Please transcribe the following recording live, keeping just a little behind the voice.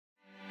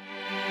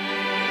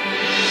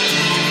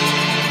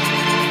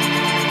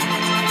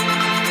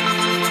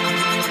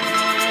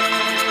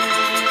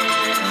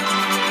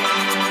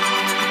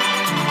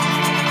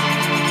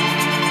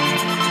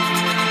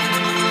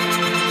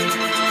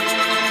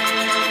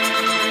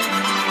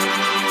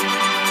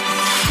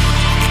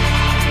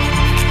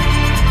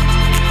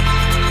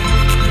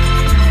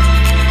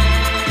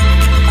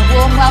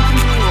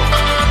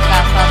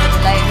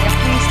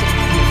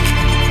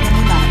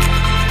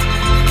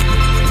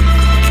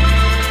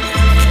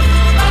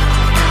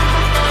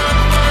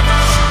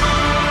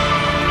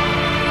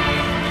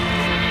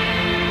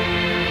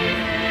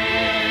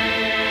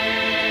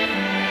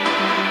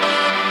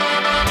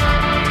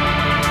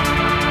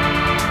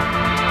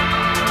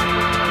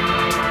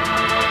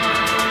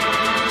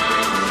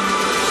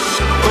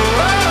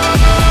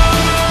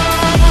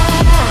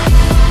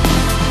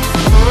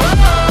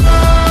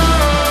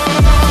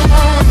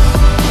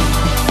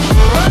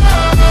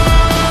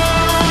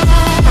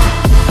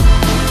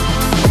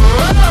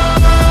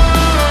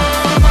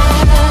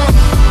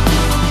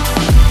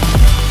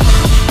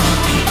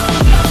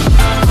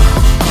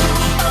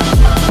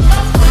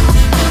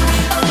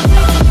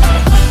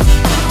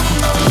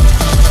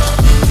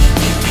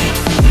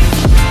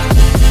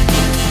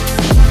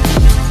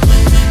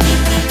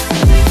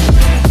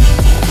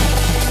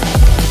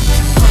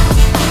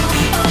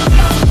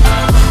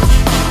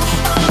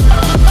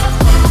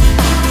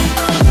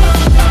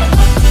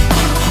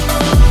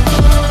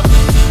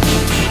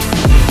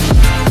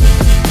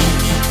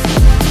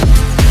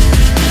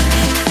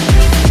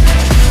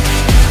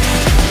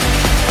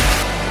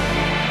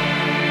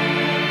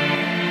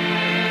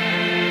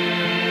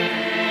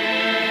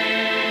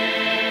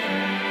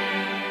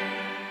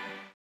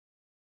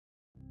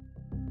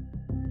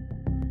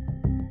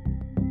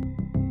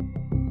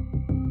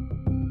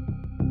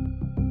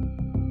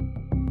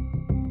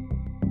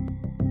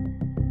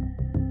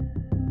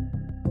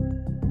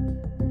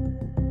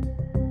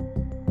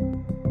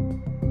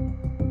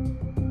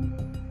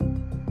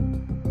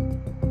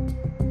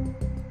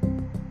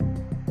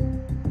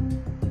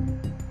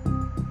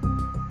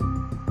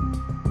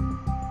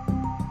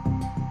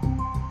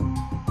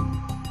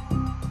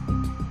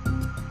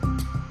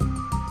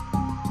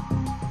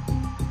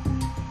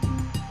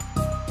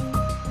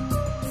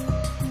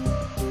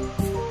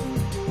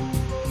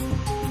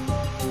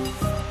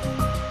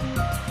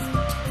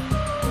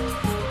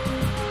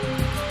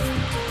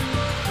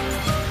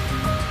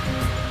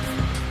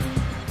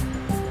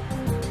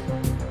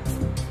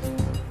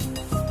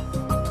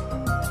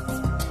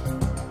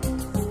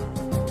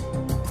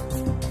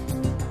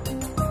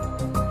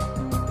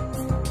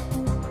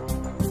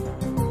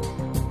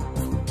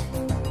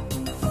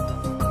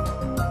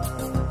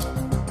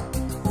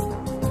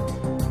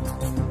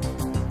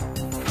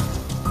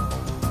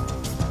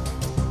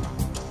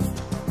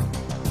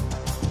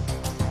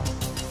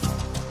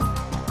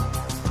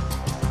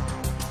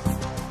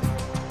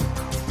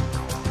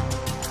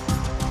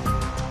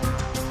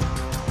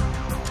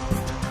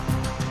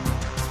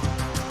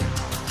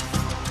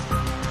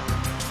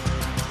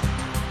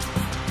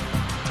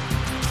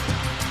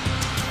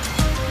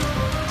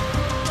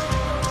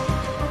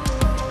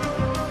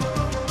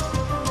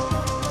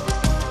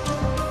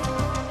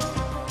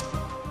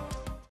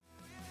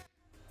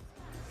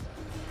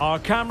Our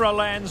camera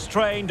lens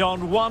trained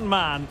on one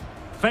man.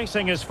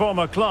 Facing his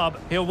former club,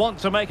 he'll want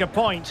to make a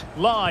point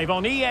live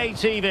on EA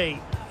TV.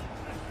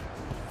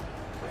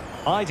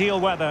 Ideal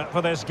weather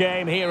for this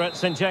game here at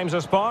St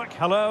James's Park.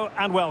 Hello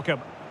and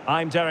welcome.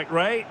 I'm Derek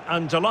Ray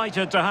and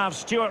delighted to have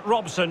Stuart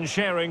Robson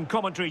sharing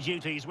commentary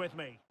duties with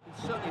me.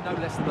 It's certainly no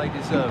less than they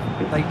deserve.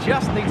 They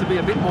just need to be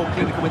a bit more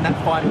clinical in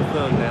that final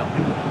third now.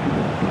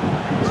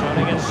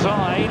 Turning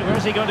inside,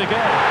 where's he going to go?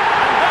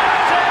 And there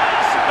it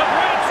is! The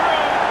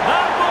breakthrough!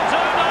 That will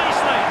do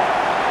nicely!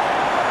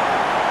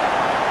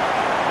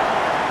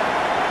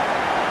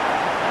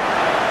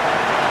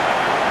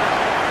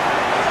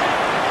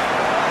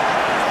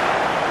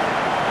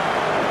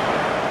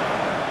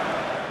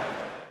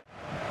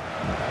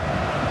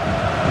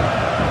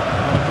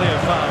 A clear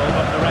foul,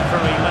 but the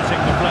referee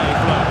letting the play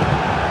flow.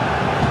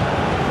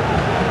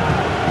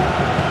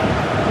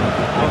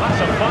 Well,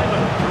 that's a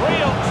final,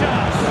 real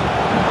chance.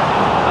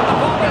 And the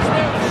ball is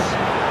loose.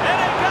 In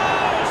it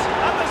goes!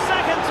 And the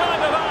second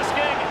time of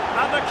asking,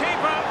 and the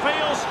keeper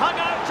feels hung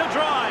out to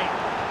dry.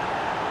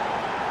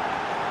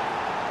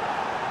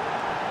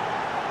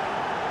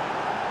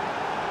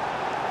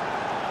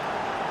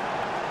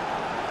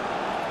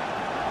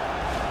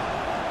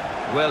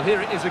 Well,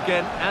 here it is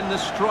again, and the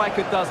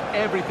striker does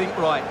everything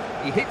right.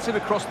 He hits it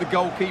across the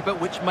goalkeeper,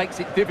 which makes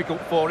it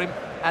difficult for him,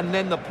 and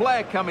then the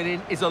player coming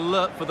in is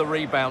alert for the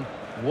rebound.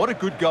 What a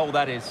good goal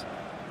that is.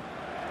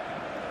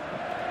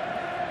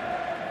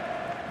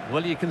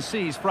 Well, you can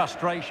see his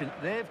frustration.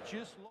 They've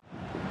just...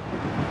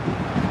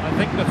 I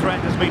think the threat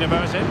has been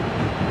averted.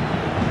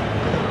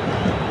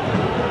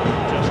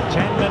 Just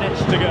 10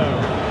 minutes to go.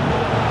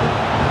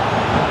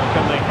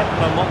 Can they hit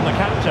them on the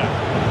counter?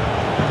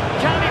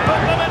 Can he put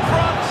them in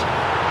front?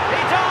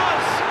 He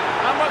does!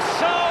 And with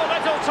so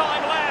little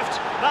time left,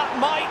 that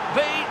might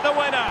be the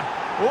winner.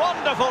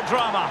 Wonderful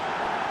drama.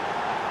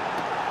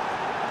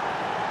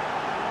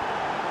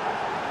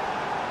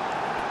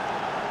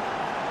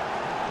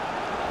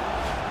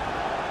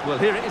 Well,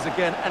 here it is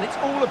again, and it's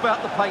all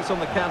about the pace on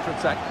the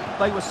counter-attack.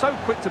 They were so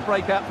quick to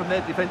break out from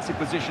their defensive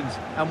positions,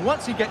 and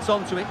once he gets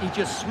onto it, he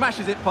just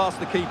smashes it past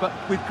the keeper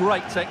with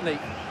great technique.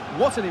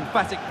 What an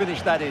emphatic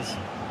finish that is.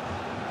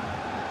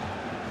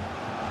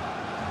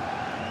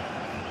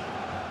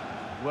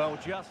 Well,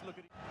 just look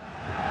at it.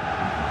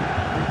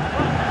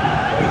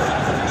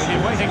 We've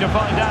been waiting to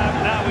find out,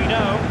 now we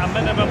know, a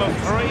minimum of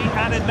 3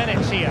 added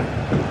minutes here.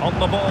 On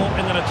the ball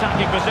in an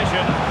attacking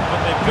position,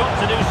 but they've got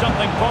to do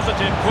something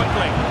positive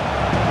quickly.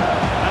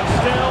 And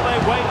still they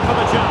wait for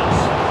the chance.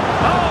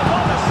 Oh,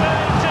 what a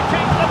save to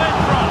keep them in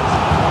front!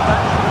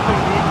 That should have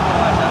been the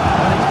equaliser,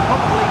 and it's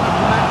probably a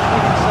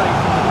match-winning save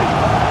from the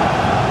keeper.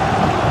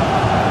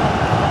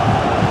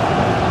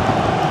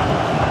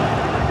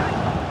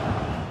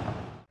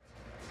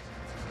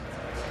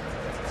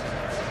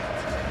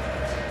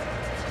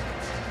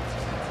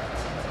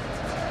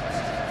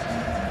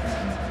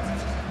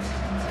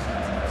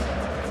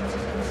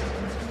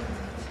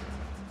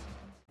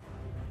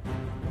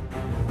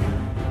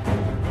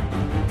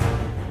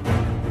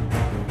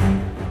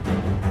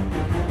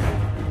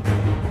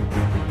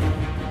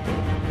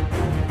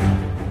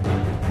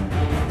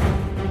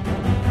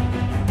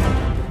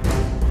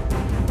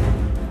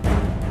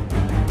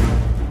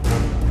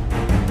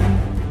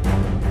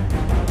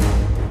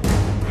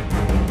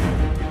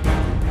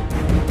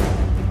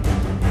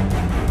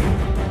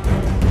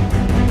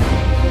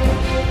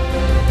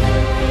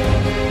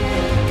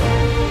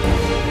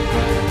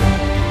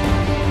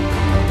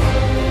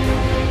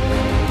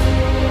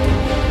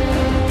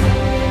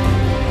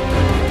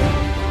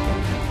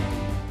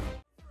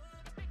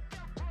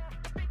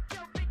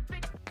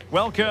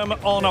 Welcome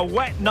on a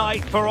wet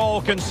night for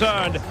all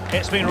concerned.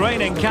 It's been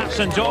raining cats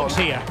and dogs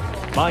here.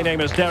 My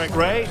name is Derek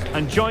Ray,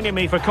 and joining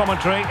me for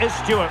commentary is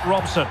Stuart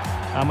Robson.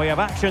 And we have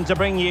action to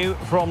bring you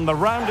from the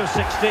round of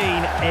 16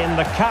 in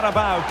the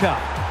Carabao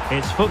Cup.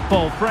 It's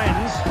football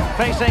friends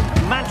facing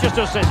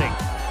Manchester City.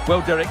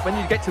 Well, Derek, when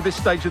you get to this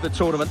stage of the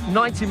tournament,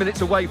 90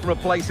 minutes away from a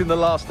place in the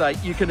last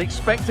 8, you can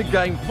expect a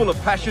game full of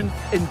passion,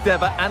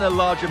 endeavour and a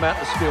large amount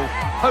of skill.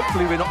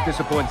 Hopefully we're not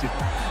disappointed.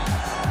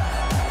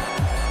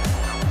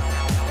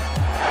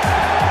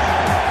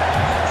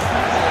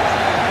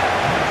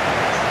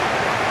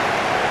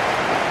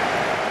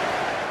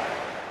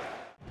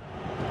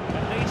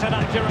 An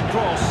accurate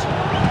cross.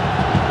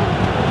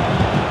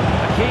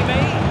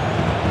 Hakimi.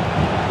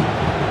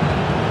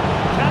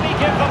 Can he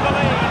give them the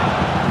lead?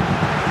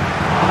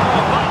 Oh,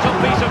 a vital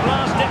piece of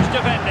last-ditch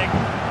defending.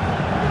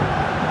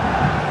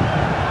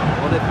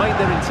 Well, they've made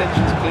their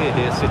intentions clear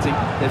here, City.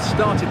 They've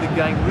started the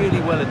game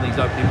really well in these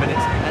opening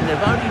minutes, and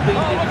they've only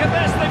been... Oh, look at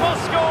this, they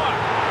must score!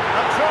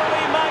 A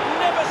truly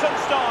magnificent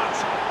start.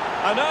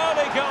 An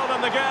early goal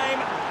in the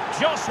game,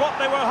 just what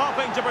they were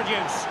hoping to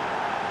produce.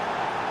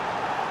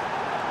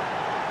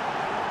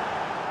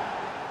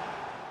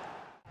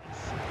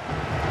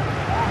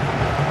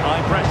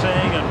 High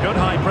pressing and good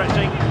high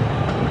pressing.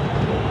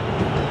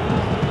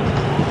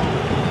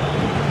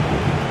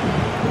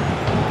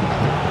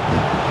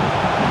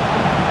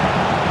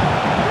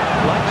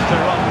 Likes to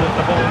run with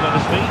the ball at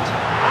his feet.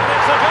 And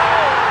it's a goal!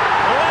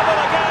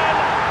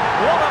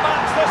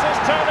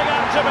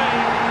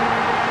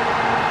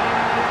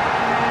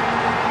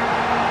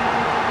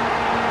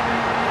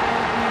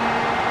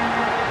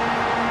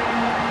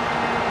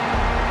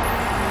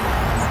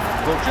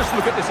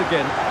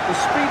 again. The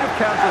speed of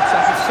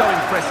counter-attack is so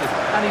impressive,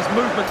 and his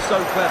movement's so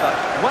clever.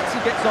 Once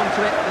he gets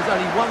onto it, there's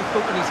only one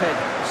thought in his head.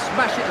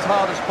 Smash it as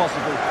hard as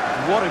possible.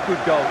 What a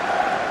good goal.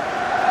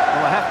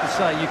 Well, I have to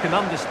say, you can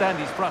understand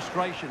his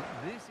frustration.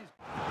 And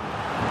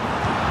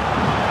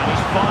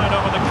he's fired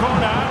over the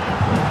corner.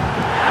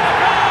 And a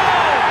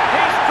goal!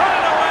 He's put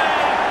it away!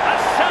 A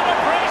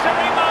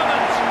celebratory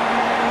moment!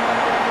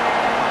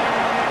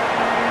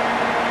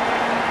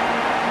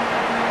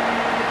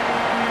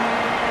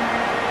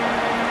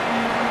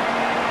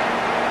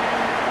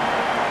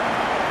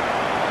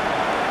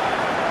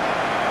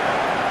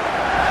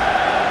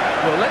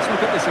 Well, let's look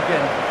at this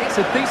again. It's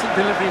a decent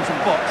delivery into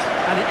the box,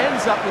 and it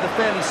ends up with a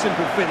fairly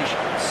simple finish.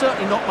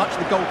 Certainly not much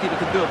the goalkeeper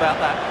can do about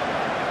that.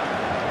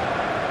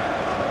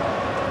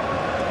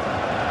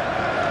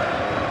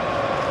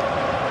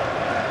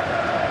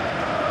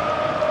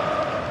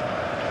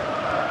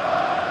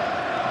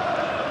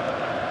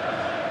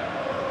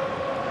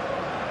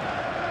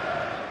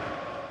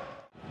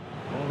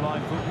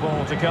 Live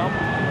football to come.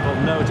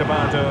 We'll note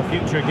about a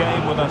future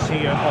game with us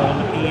here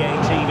on EA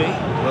TV.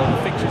 Well,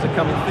 the fixtures are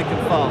coming thick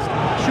and fast.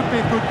 Should be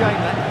a good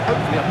game, that.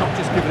 Hopefully I've not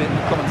just given it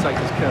the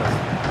commentator's curse.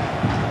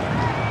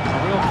 A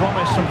real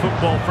promise from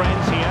football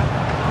friends here.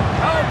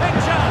 Oh, big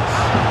chance!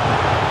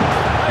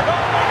 They've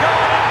only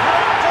gone and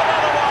grabbed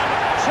another one.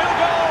 2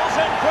 goals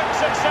in quick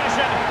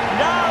succession.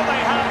 Now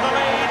they have the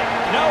lead.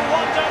 No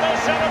wonder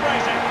they're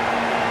celebrating.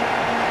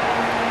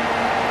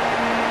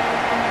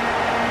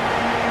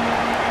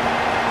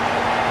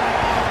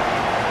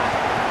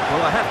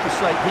 Well, I have to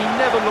say, he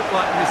never looked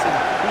like missing.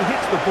 He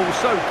hits the ball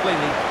so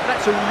cleanly.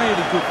 That's a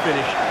really good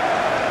finish.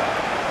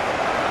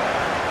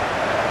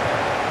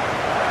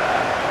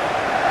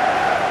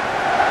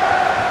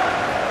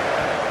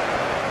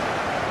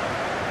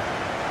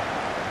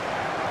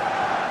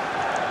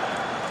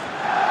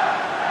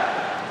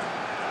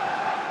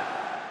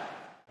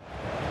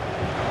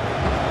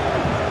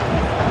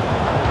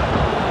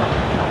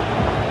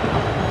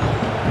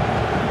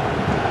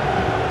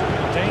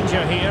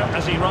 Danger here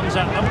as he runs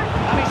at them.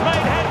 And he's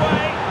made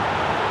headway.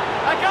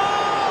 A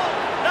goal!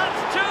 That's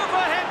 2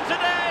 for him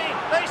today.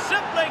 They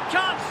simply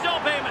can't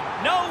stop him.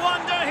 No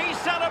wonder he's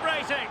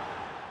celebrating.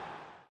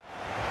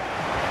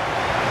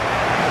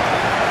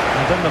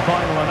 And in the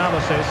final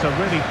analysis, a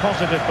really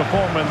positive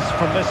performance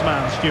from this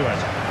man,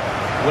 Stuart.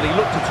 Well, he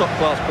looked a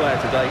top-class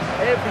player today.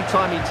 Every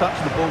time he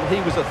touched the ball,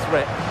 he was a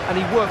threat. And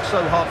he worked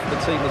so hard for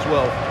the team as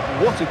well.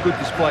 What a good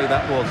display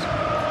that was.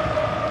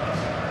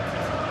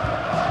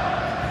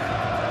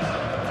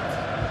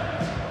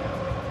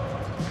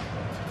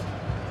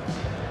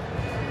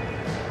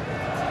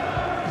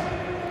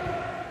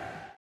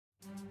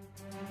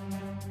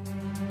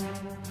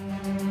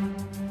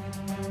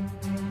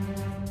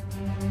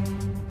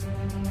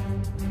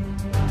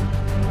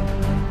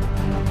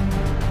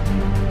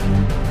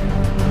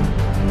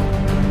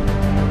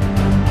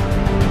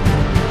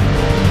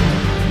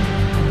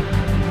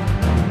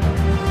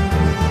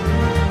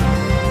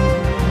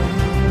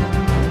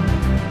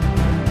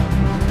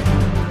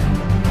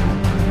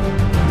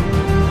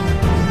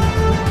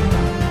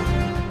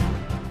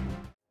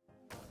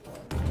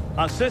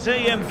 A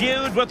city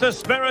imbued with the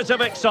spirit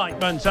of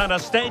excitement and a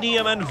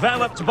stadium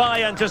enveloped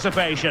by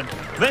anticipation.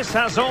 This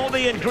has all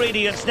the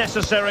ingredients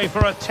necessary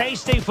for a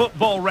tasty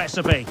football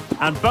recipe.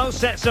 And both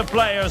sets of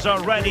players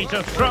are ready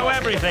to throw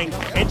everything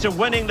into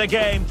winning the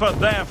game for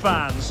their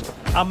fans.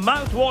 A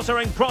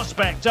mouth-watering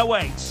prospect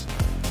awaits.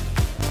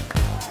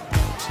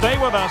 Stay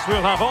with us,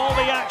 we'll have all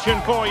the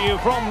action for you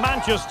from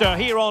Manchester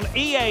here on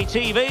EA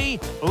TV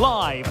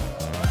Live.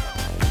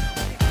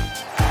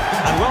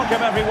 And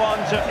welcome everyone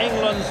to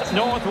England's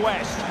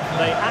Northwest.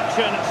 The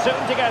action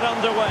soon to get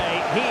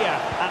underway here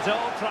at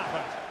Old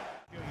Trafford.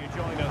 You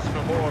join us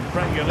for more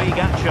Premier League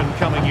action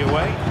coming your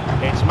way.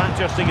 It's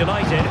Manchester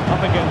United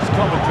up against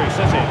Coventry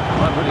City.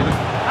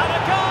 And a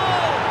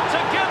goal to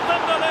give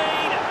them the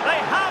lead. They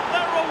have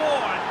their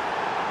reward.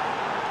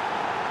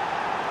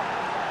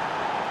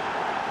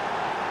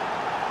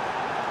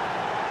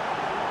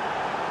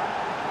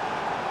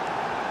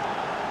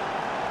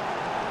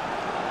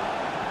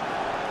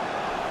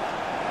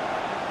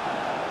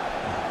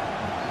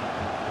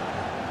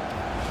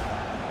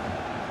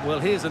 Well,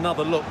 here's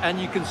another look,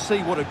 and you can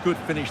see what a good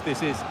finish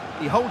this is.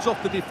 He holds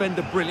off the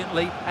defender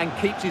brilliantly and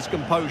keeps his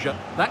composure.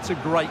 That's a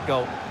great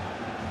goal.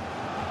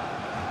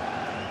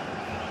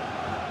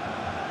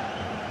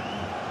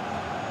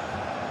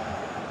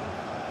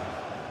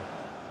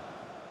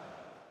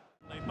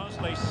 They've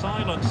mostly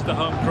silenced the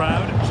home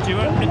crowd.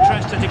 Stuart,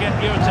 interested to get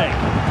your take.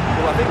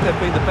 Well, I think they've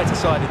been the better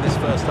side in this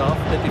first half.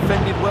 They've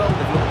defended well,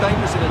 they've looked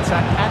dangerous in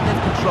attack, and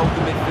they've controlled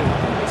the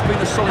midfield. It's been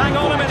a solid Hang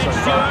on a minute, so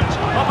far.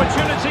 Stuart.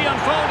 Opportunity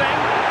unfolding.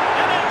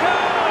 And it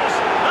goes!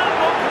 That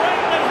will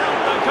greatly help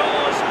the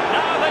cause.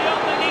 Now they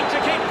only need to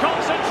keep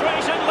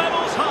concentration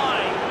levels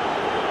high.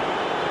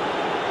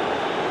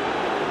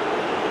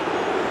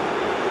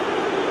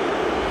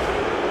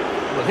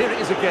 Well, here it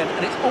is again,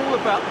 and it's all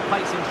about the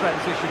pace in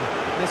transition.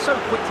 They're so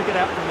quick to get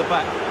out from the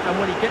back, and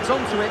when he gets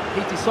onto it,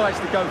 he decides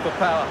to go for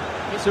power.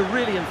 It's a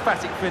really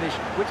emphatic finish,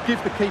 which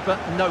gives the keeper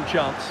no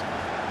chance.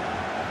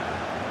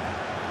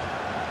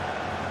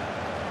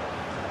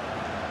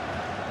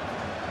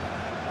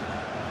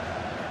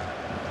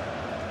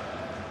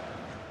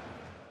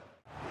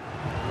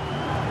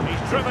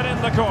 He's driven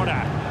in the corner.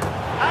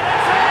 And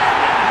it's in!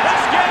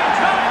 This game's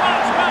very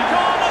much back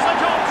on as a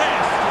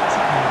contest.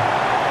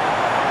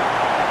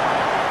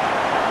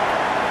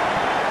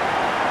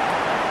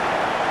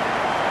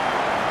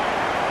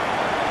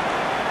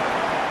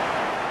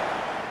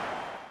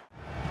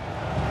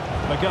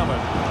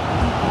 McGovern.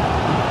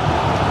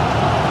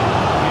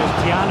 Here's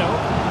Tiano.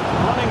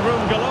 Running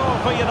room galore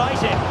for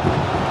United.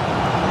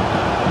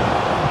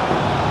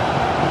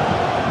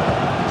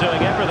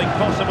 Doing everything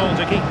possible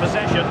to keep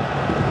possession.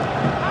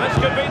 This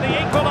could be the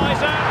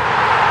equaliser.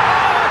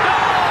 Oh, a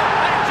goal!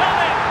 They've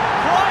done it!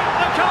 Quite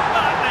the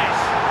comeback, this!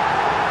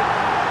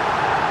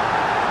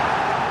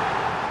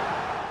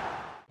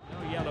 No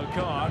yellow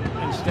card.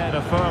 Instead,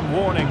 a firm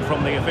warning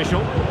from the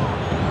official.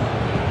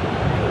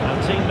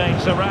 And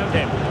teammates around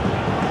him.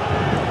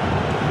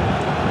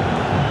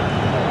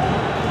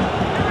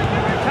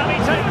 Can he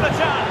take the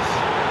chance?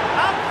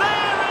 And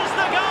there is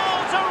the goal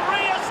to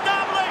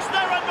re-establish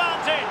their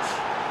advantage!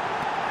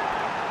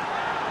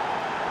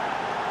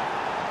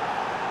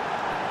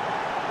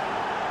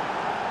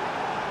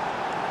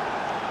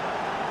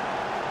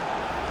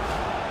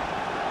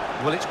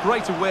 Well, it's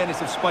great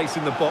awareness of space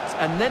in the box,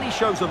 and then he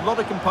shows a lot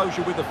of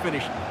composure with the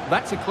finish.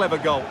 That's a clever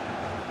goal.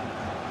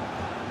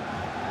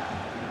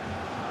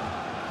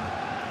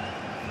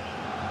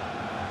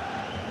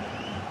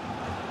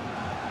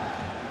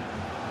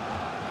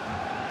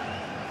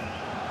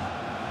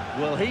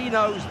 Well, he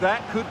knows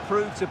that could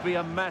prove to be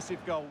a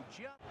massive goal. This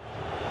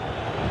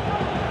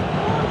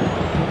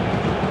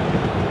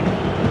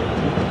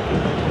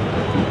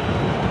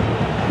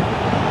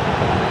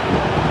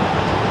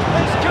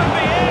could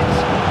be it!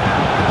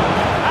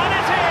 And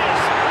it is!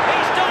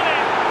 He's done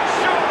it!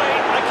 Surely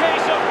a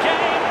case of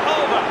game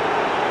over.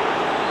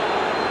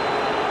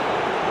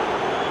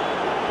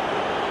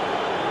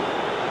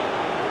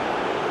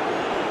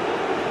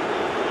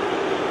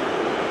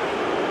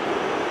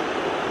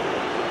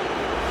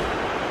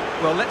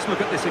 Well, let's look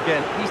at this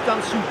again. He's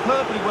done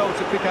superbly well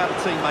to pick out a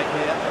teammate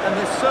here, and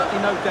there's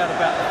certainly no doubt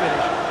about the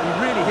finish. He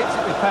really hits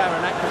it with power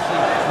and accuracy.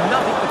 There's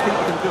nothing the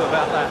keeper can do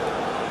about that.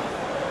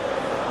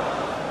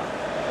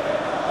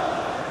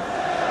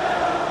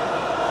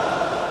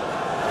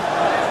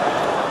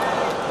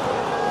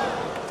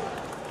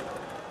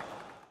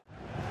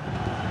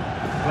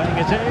 Playing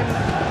it in.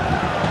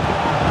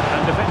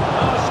 And a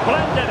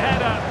splendid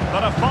header,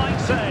 but a fine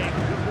save.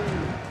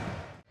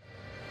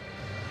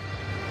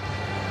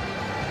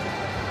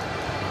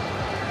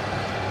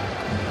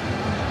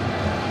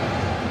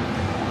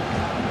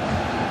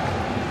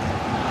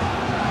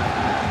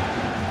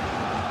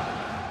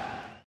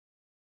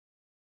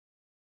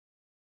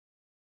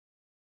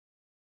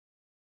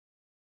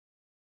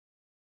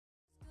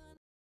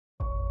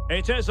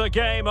 It is a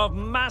game of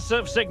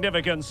massive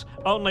significance.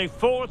 Only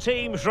 4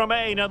 teams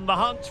remain in the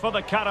hunt for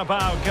the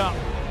Carabao Cup.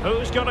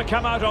 Who's going to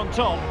come out on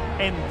top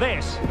in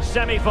this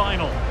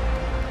semi-final?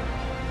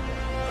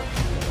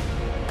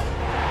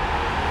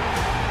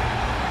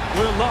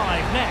 We're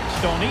live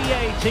next on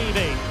EA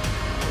TV.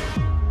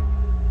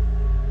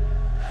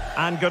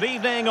 And good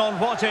evening on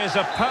what is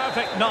a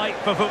perfect night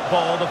for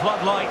football. The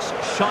floodlights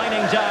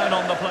shining down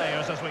on the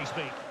players as we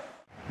speak.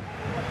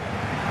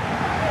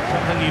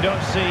 Something you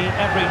don't see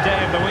every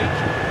day of the week.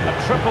 A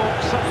triple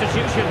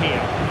substitution here.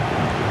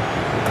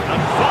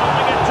 And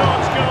firing it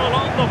towards goal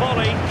on the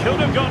volley. Could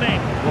have gone in.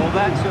 Well,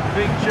 that's a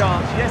big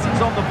chance. Yes, it's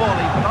on the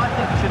volley, but I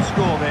think he should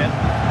score there.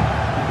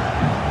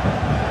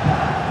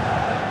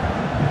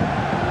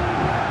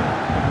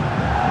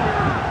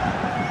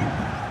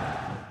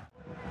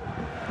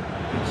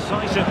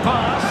 Incisive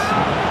pass.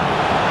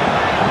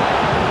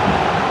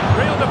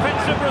 Real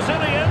defensive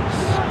resilience.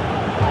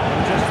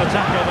 And just the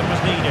tackle that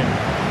was needed.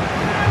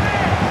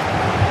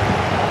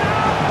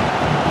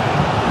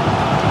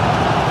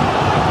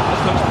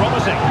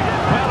 Promising.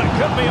 Well, it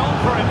could be on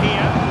for him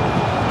here.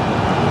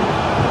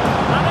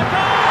 And a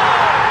goal!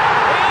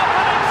 The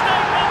opening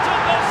statement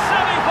of the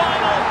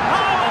semi-final.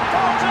 How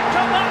important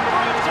can that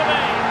prove to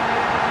be?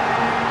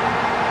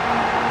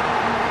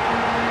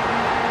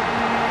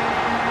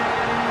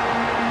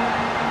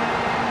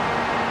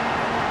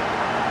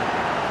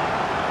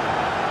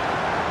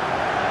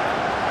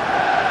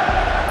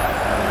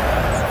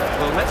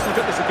 Well, let's look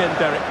at this again,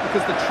 Derek,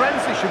 because the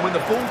transition when the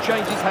ball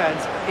changes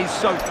hands is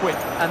so quick.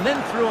 And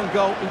then through on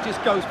goal, he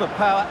just goes for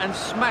power and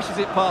smashes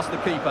it past the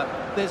keeper.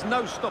 There's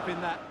no stopping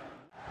that.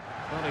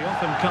 Well, he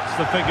often cuts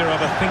the figure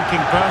of a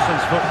thinking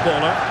person's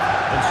footballer.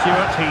 And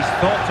Stuart, he's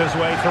thought his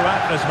way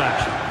throughout this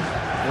match.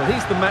 Well,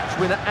 he's the match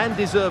winner, and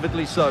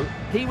deservedly so.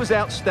 He was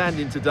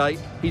outstanding today.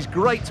 He's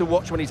great to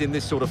watch when he's in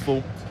this sort of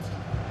form.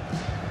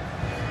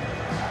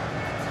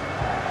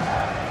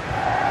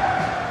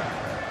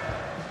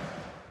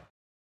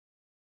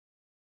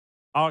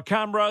 Our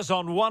cameras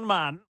on one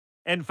man.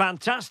 In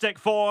fantastic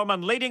form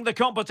and leading the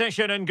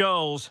competition in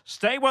goals.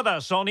 Stay with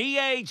us on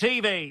EA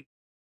TV.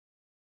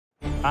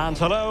 And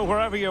hello,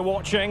 wherever you're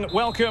watching.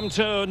 Welcome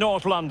to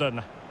North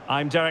London.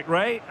 I'm Derek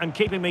Ray, and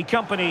keeping me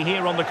company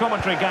here on the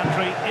commentary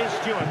gantry is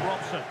Stuart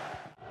Robson.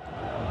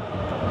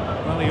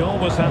 Well, he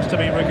always has to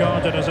be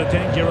regarded as a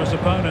dangerous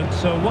opponent,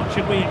 so what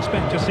should we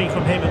expect to see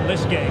from him in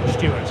this game,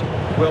 Stuart?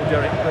 Well,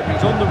 Derek, whether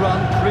he's on the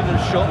run, driven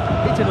a shot,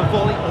 hitting a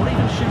volley, or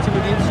even shooting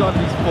with the inside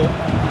of his foot,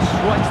 he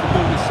strikes the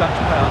ball with such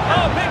power.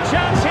 Oh, big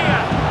chance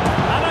here!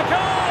 And a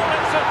goal!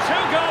 It's a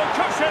two-goal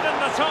cushion in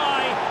the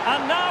tie,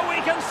 and now we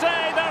can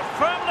say they're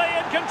firmly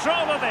in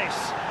control of this.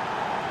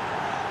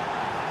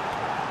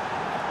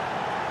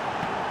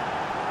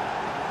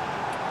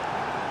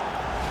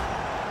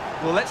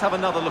 Well, let's have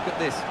another look at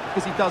this,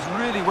 because he does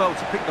really well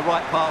to pick the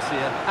right pass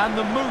here, and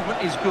the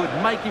movement is good,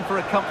 making for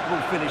a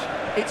comfortable finish.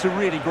 It's a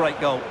really great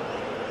goal.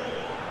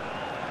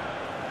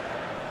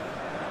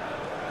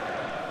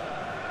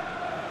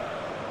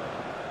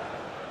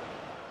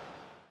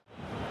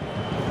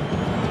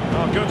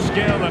 Oh, good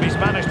skill, and he's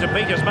managed to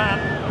beat his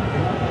man.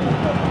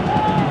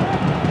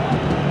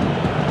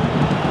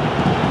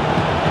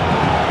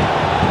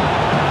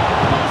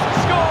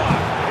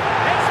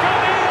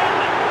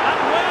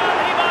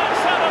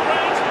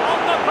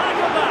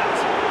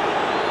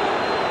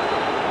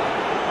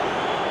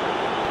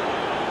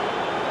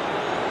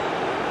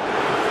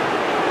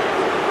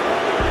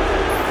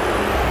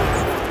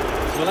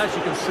 Well, as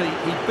you can see,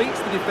 he beats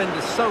the defender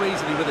so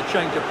easily with a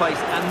change of pace,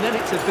 and then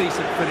it's a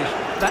decent finish.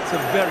 That's a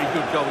very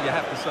good goal, you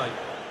have to say.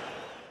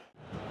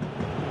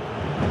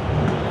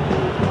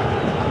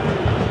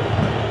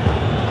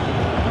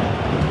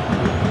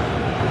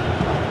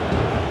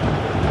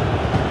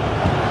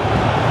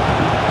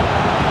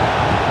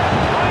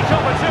 Great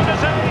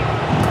opportunity,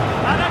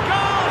 and a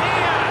goal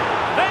here!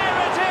 There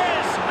it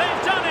is!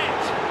 They've done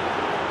it!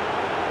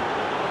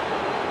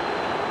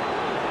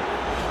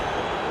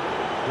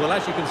 Well,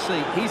 as you can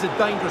see, he's a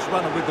dangerous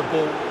runner with the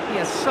ball. He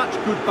has such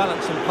good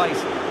balance and pace.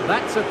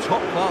 That's a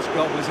top-class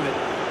goal, isn't it?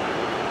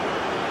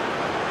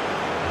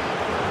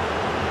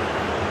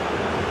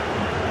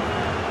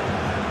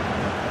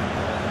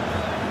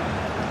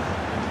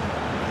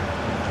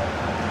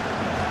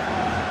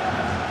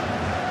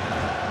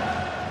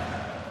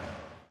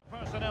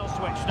 Personnel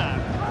switch now.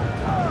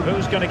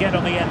 Who's going to get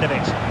on the end of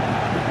it?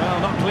 Well,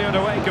 not cleared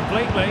away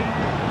completely.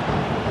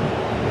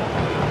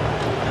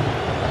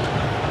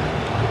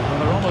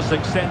 Almost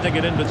extending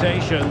an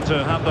invitation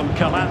to have them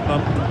come at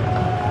them.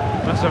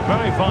 That's a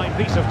very fine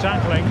piece of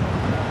tackling.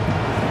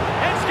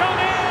 It's gone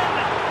in!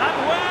 And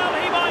well,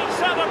 he might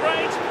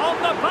celebrate on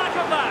the back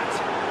of that.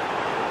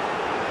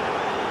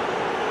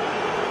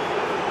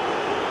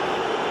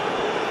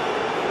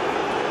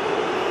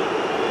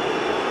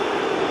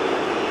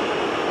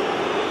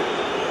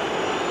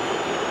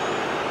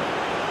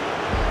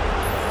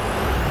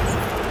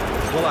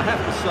 Well, I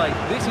have to say,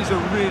 this is a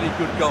really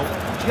good goal.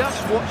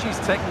 Just watch his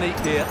technique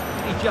here.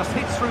 He just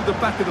hits through the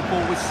back of the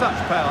ball with such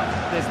power.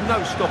 There's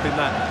no stopping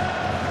that.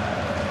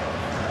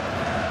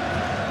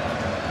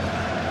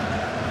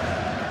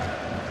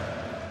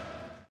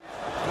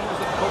 He was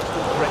a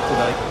constant threat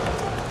today.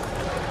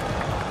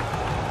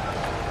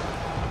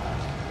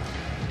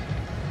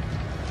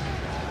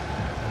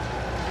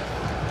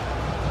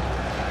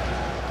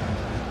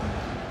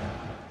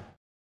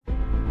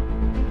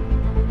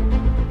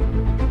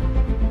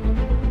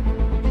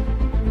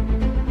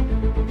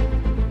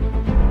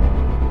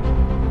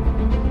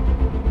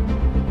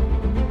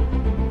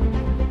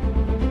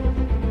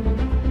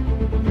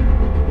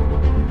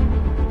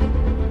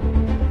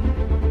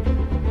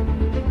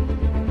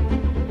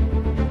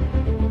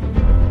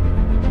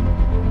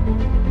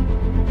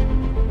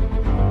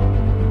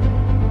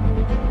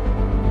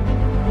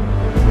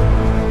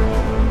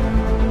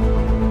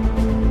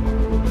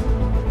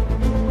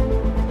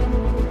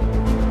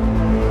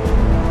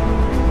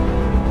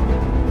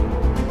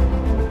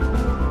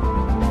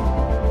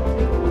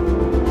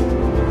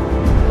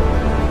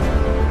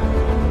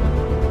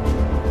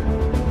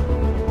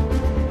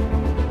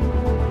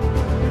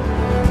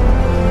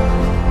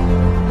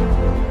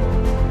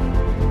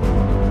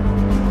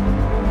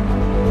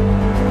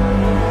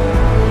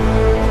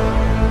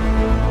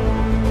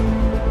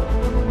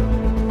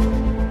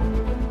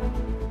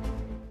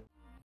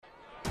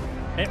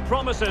 It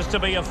promises to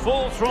be a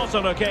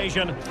full-throttle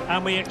occasion,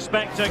 and we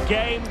expect a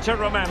game to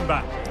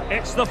remember.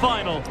 It's the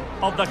final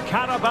of the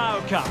Carabao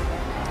Cup.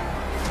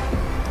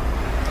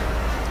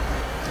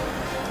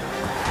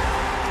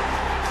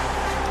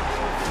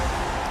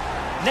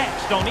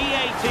 Next on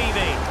EA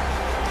TV.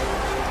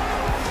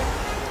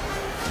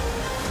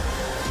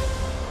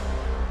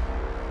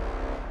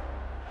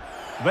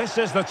 This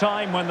is the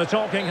time when the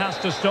talking has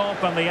to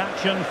stop and the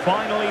action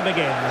finally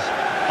begins.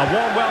 A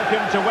warm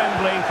welcome to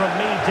Wembley from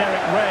me,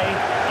 Derek Ray.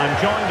 I'm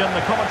joined in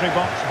the commentary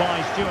box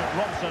by Stuart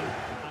Robson.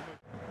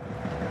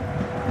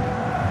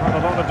 Well,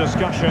 a lot of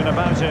discussion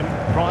about him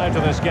prior to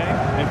this game.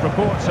 If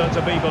reports are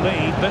to be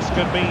believed, this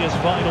could be his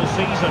final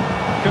season.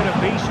 Could it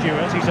be,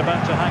 Stuart, he's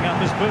about to hang up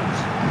his boots?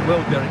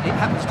 Well, Derek, it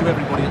happens to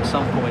everybody at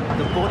some point.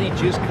 The body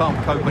just can't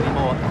cope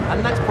anymore.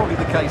 And that's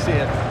probably the case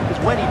here, because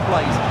when he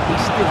plays, he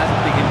still has a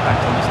big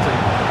impact on his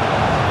team.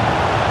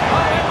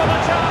 Playing with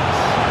a chance!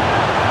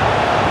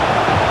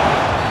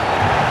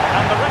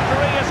 And the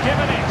referee has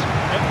given it.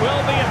 It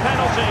will be a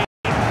penalty.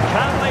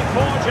 Can they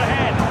forge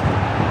ahead?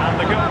 And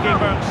the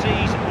goalkeeper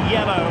sees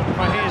yellow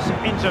for his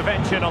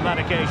intervention on that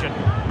occasion.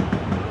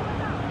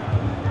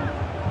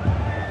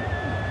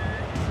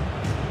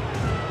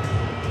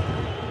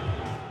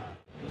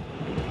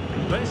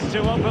 This to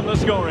open the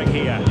scoring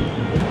here. And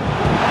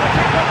the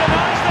keeper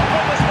denies them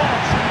from the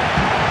spot.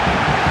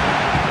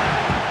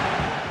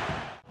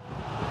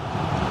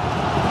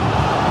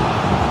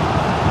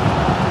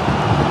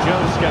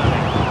 Joe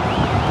Scully.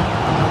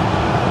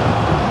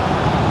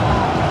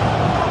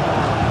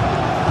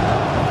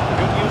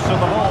 Good use of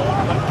the ball,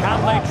 but can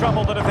they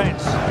trouble the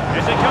defence?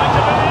 Is it going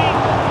to be?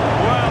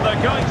 Well,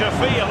 they're going to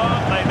feel,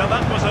 aren't they, that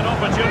that was an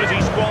opportunity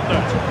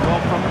squandered.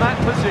 Well, from that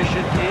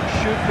position, it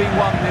should be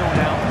 1-0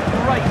 now.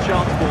 Great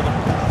chance for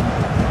them.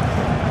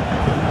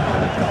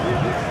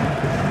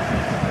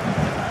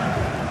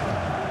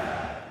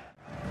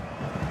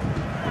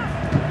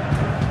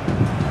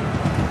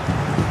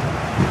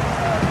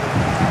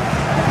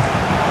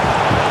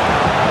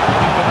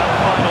 Looking for that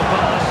final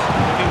pass,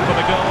 looking for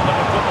the goal that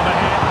would put them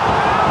ahead.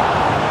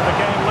 The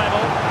game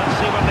level, let's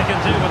see what they can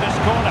do with this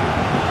corner.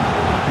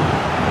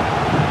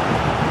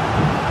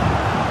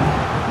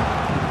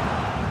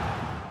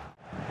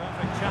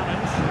 Perfect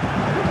challenge.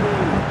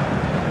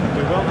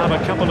 We will have a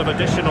couple of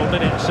additional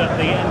minutes at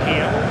the end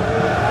here.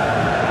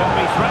 Could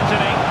be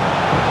threatening.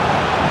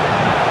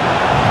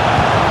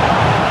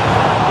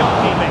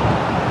 Goalkeeping.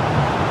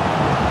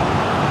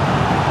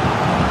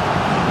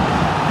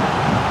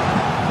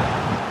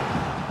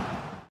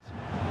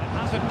 It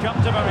hasn't come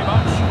to very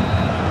much.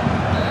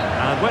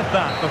 And with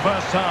that, the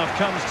first half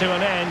comes to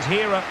an end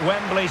here at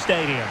Wembley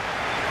Stadium.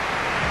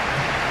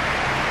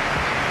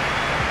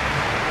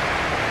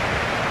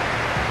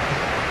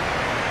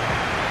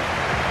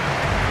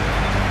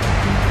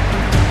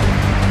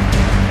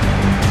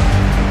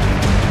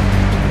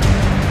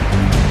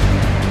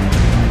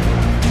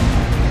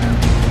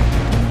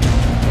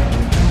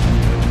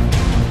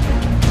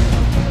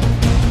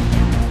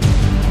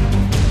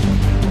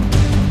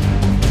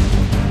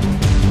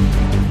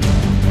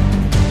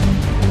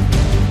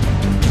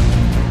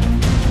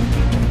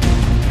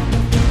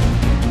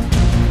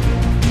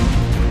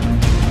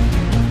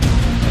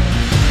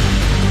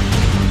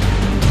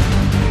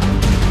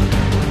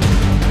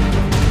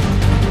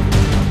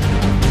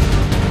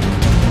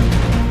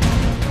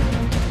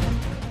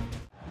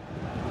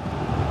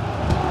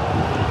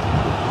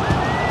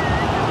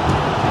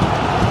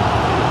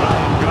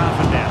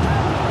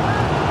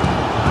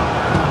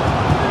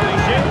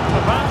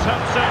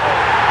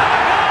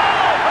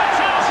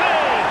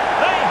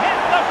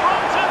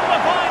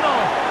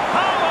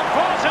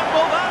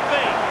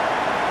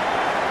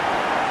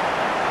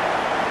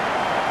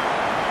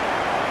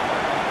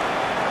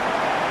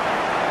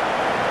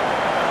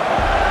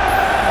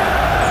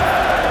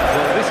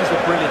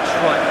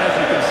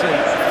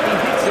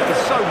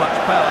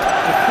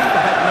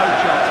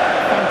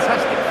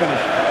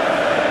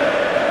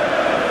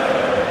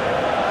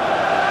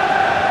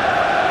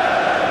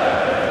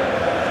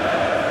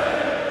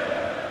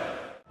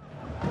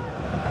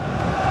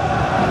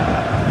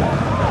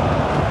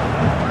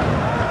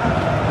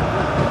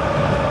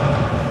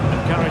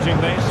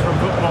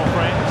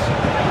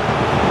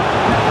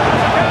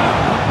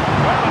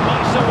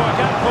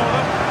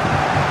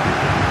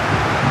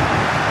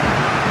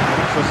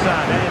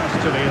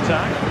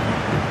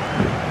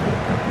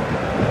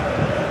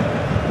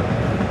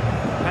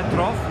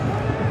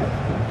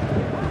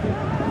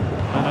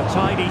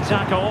 Tidy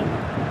tackle.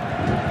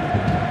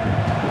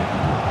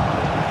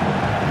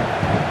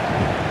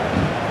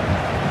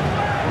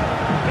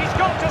 He's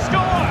got to score!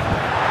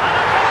 And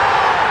a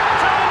goal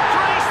to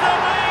increase the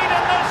lead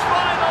in this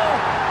final.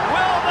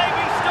 Will they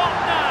be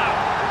stopped now?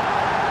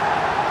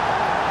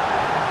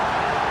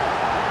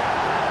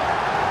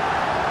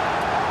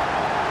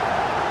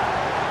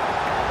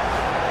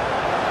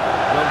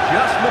 Well,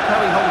 just look how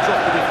he holds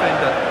off the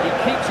defender. He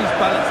keeps his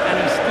balance and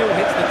he still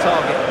hits the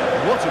target.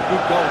 What a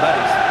good goal that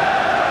is.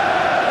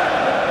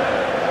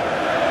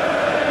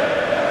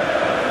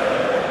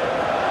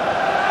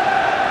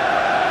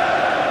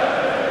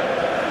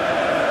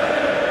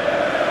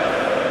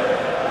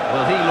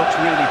 Well, he looks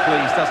really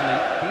pleased, doesn't he?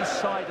 His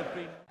side have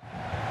been...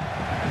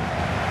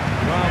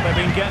 Well, they've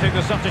been getting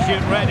the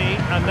substitute ready,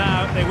 and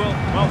now they will...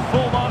 Well,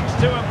 full marks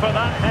to him for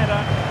that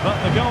header, but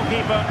the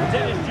goalkeeper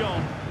did his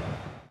job.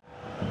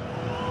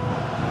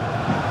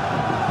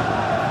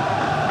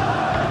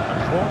 A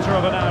quarter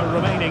of an hour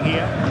remaining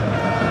here.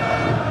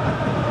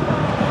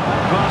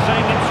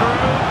 Passing it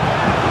through.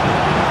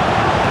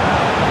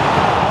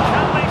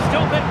 Can they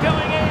stop it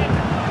going in?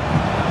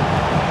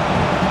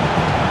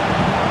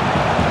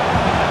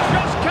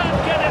 Just can't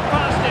get it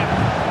past him.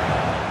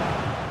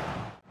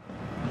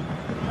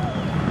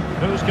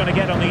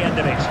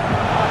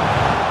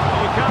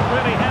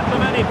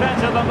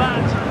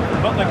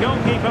 the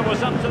goalkeeper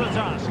was up to the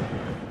task.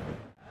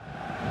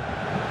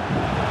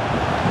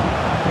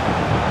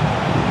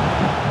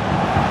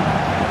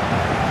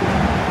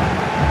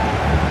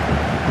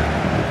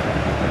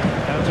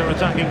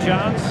 Counter-attacking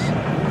chance.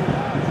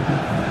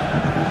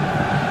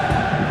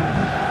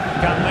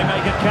 Can they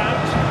make it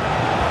count?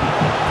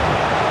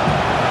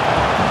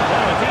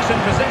 Well, a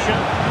decent position.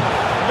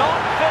 Not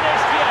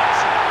finished yet.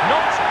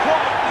 Not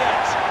quite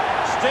yet.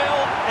 Still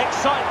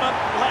excitement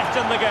left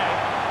in the game.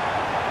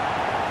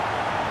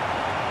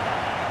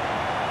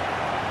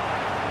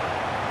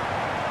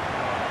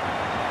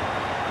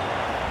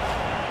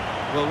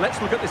 Well,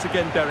 let's look at this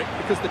again, Derek,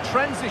 because the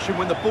transition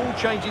when the ball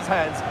changes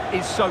hands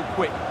is so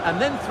quick. And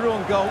then through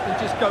on goal, he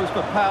just goes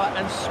for power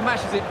and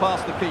smashes it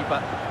past the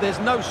keeper. There's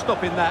no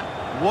stopping that.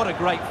 What a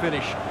great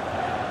finish.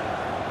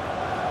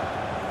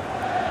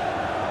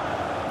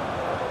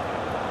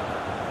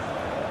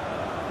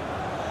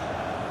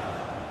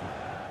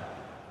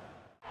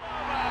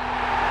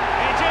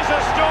 It is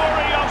a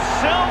story of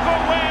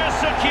silverware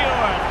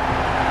secured.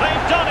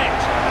 They've done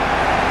it.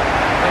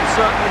 They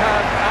certainly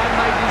have, and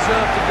they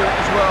deserve to do it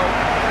as well.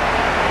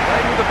 They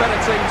were the better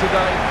team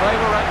today. They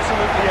were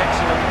absolutely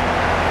excellent.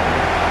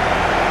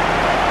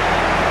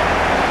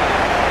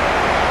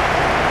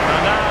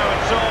 And now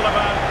it's all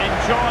about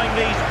enjoying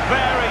these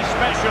very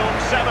special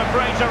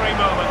celebratory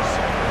moments.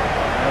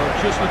 Well,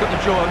 just look at the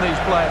joy on these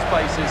players'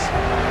 faces.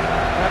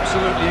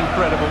 Absolutely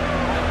incredible.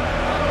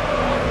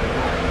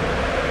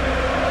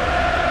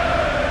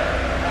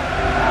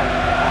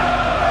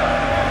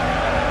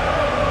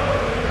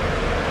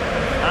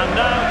 And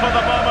now for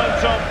the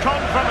moment of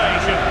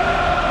confirmation,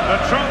 the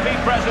trophy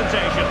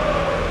presentation.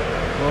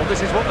 Well,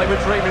 this is what they were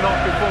dreaming of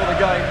before the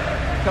game.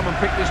 Come and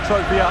pick this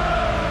trophy up.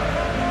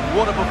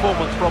 What a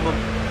performance from them.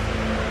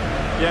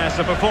 Yes,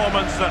 a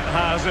performance that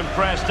has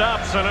impressed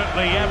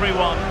absolutely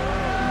everyone.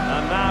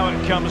 And now it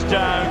comes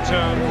down to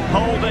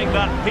holding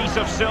that piece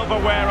of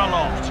silverware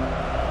aloft.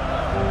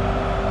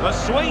 The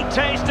sweet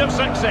taste of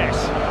success.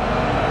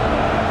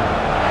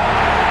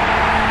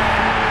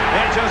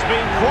 It has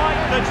been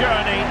quite the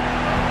journey,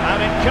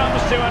 and it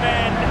comes to an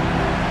end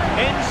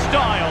in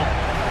style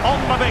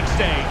on the big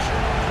stage.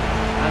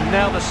 And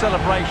now the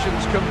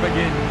celebrations can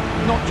begin.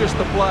 Not just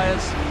the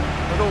players,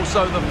 but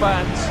also the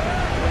fans,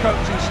 the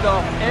coaching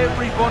staff,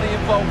 everybody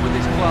involved with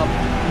this club.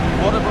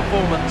 What a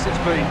performance it's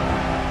been.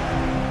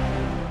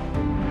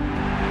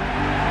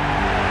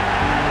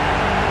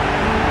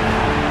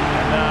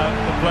 Now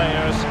the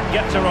players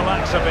get to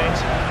relax a bit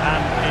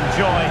and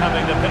enjoy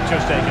having the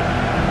pictures taken.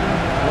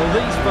 Well,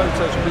 these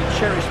photos will be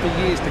cherished for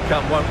years to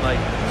come, won't they?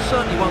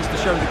 Certainly ones to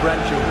show the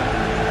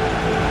grandchildren.